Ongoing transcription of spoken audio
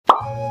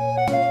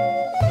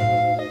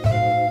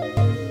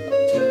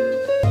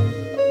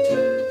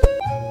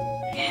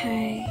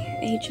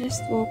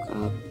just woke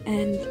up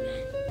and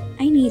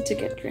I need to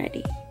get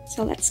ready.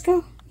 So let's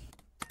go.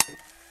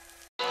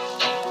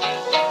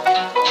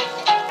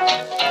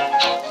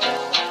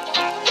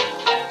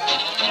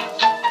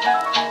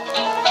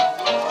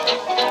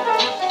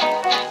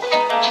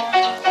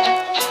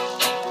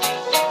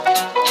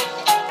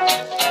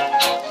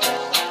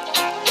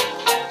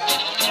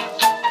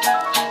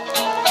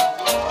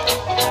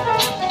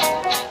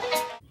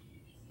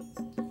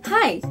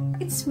 Hi,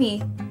 it's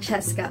me,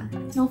 Cheska.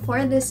 Now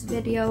for this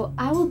video,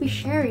 I will be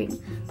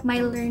sharing my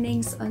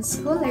learnings on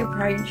school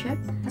librarianship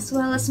as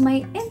well as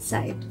my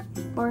insight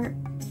or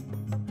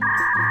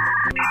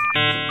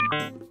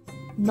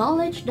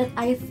knowledge that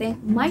I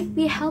think might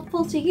be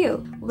helpful to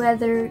you,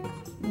 whether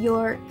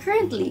you're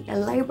currently a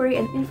library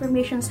and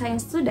information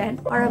science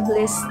student or a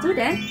BLIS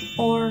student,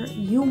 or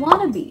you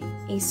want to be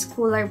a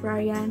school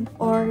librarian,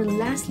 or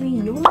lastly,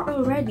 you're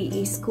already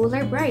a school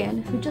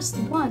librarian who just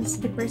wants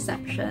the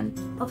perception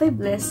of a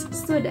BLIS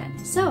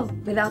student. So,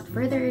 without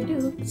further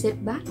ado,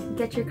 sit back,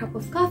 get your cup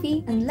of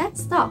coffee, and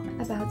let's talk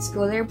about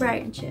school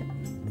librarianship.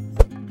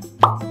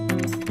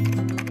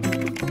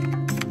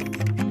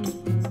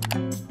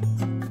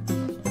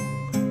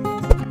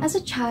 As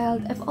a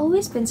child, I've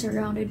always been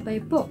surrounded by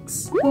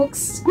books,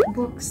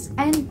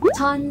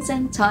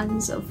 and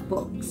tons of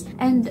books.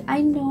 And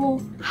I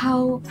know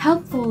how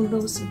helpful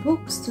those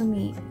books to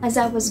me as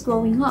I was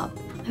growing up.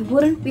 I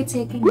wouldn't be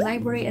taking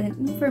library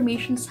and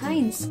information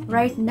science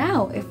right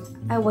now if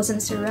I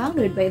wasn't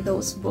surrounded by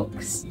those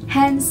books.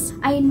 Hence,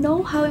 I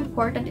know how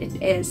important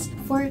it is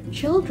for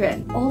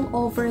children all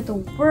over the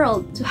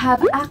world to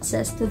have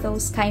access to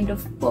those kind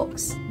of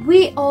books.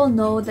 We all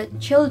know that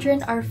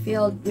children are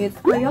filled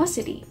with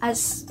curiosity,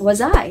 as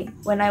was I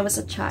when I was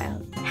a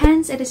child.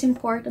 Hence, it is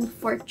important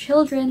for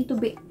children to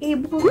be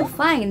able to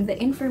find the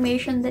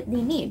information that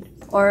they need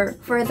or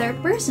for their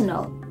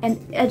personal and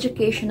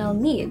educational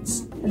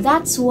needs.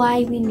 That's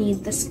why we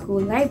need the school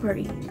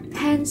library.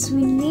 Hence,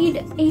 we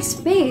need a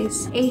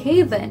space, a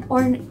haven,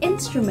 or an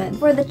instrument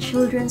for the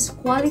children's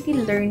quality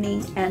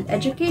learning and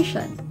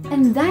education.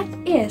 And that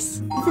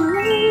is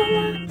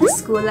the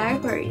school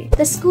library.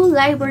 The school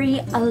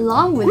library,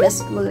 along with the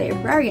school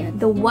librarian,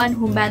 the one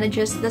who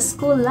manages the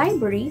school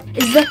library,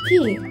 is the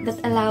key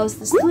that allows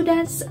the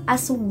students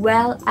as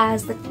well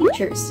as the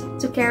teachers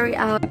to carry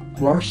out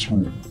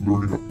classroom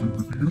learning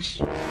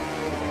activities,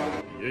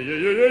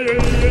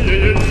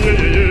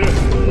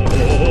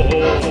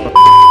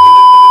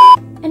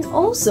 and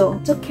also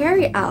to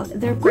carry out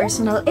their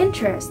personal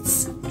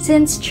interests.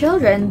 Since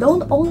children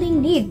don't only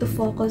need to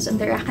focus on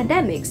their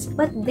academics,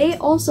 but they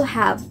also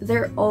have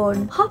their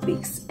own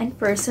hobbies and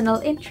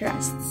personal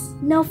interests.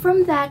 Now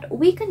from that,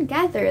 we can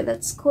gather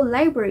that school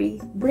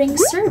library brings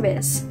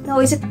service.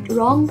 Now, is it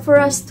wrong for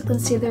us to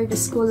consider the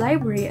school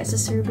library as a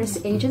service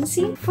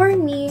agency? For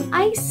me,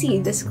 I see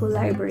the school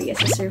library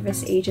as a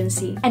service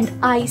agency, and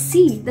I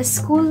see the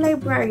school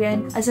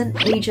librarian as an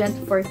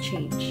agent for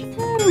change.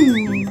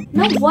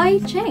 Now why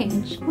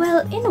change?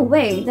 Well, in a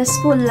way, the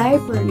school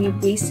library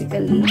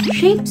basically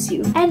shapes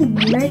you and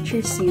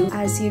nurtures you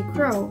as you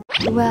grow.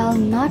 Well,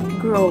 not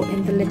grow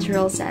in the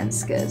literal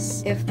sense,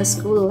 because if the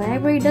school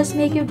library does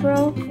make you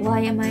grow,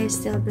 why am I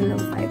still below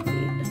 5 feet?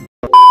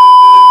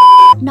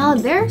 Now,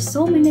 there are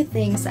so many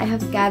things I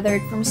have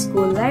gathered from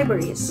school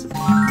libraries.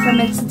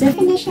 From its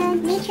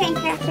definition, nature and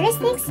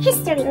characteristics,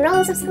 history,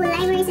 roles of school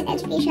libraries in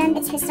education,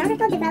 its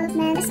historical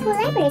development, the school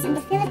libraries in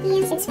the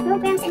Philippines, its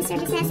programs and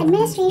services,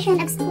 administration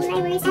of school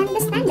libraries, and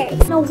the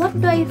standards. Now, what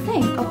do I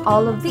think of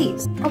all of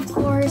these? Of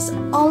course,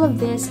 all of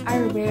these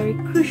are very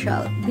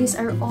crucial. These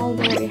are all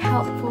very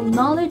helpful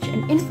knowledge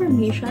and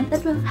information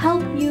that will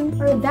help you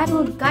or that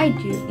will guide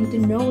you into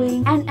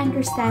knowing and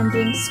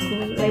understanding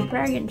school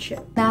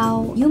librarianship.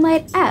 Now, you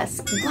might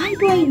ask, why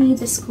do I need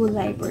the school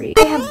library?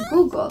 I have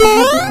Google, I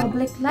have the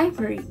public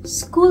library.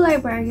 School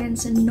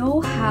librarians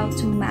know how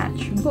to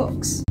match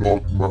books,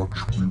 not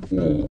match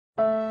people,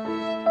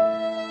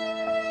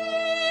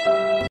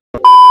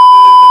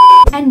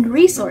 and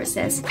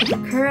resources to the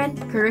current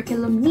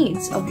curriculum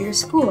needs of your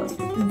school.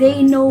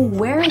 They know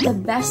where the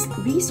best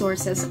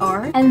resources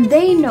are, and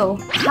they know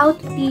how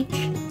to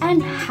teach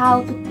and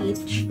how to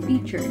teach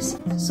teachers.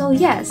 So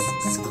yes,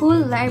 school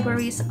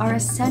libraries are a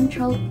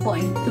central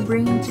point to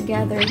bringing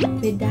together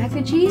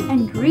pedagogy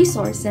and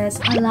resources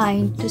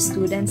aligned to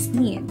students'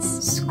 needs.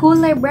 School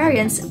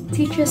librarians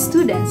teach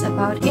students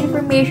about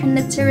information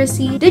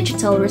literacy,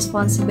 digital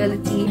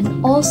responsibility,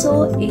 and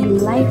also a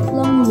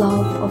lifelong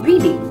love of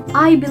reading.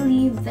 I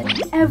believe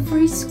that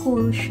every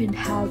school should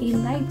have a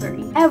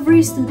library.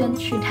 Every student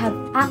should have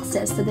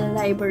access to the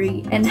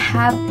library and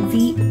have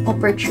the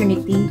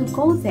opportunity to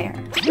go there.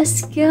 The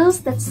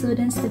skills that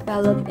students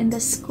develop in the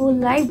school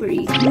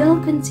library will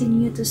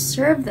continue to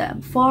serve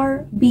them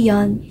far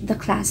beyond the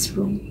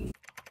classroom.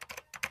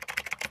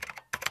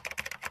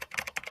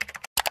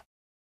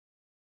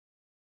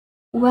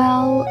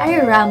 Well, I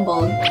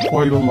rambled,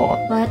 Quite a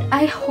lot. but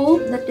I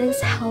hope that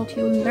this helped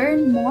you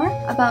learn more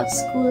about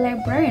school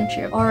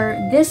librarianship, or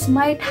this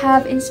might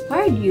have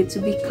inspired you to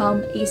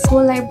become a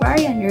school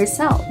librarian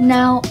yourself.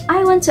 Now,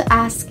 I want to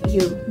ask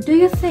you, do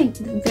you think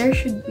that there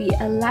should be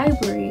a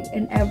library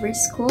in every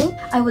school?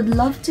 I would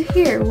love to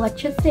hear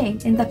what you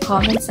think in the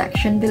comment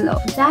section below.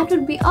 That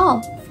would be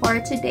all for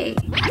today.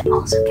 I'm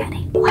also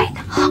getting quite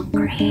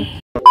hungry.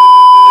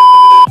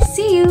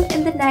 See you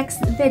in the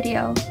next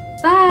video.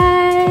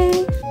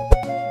 Bye!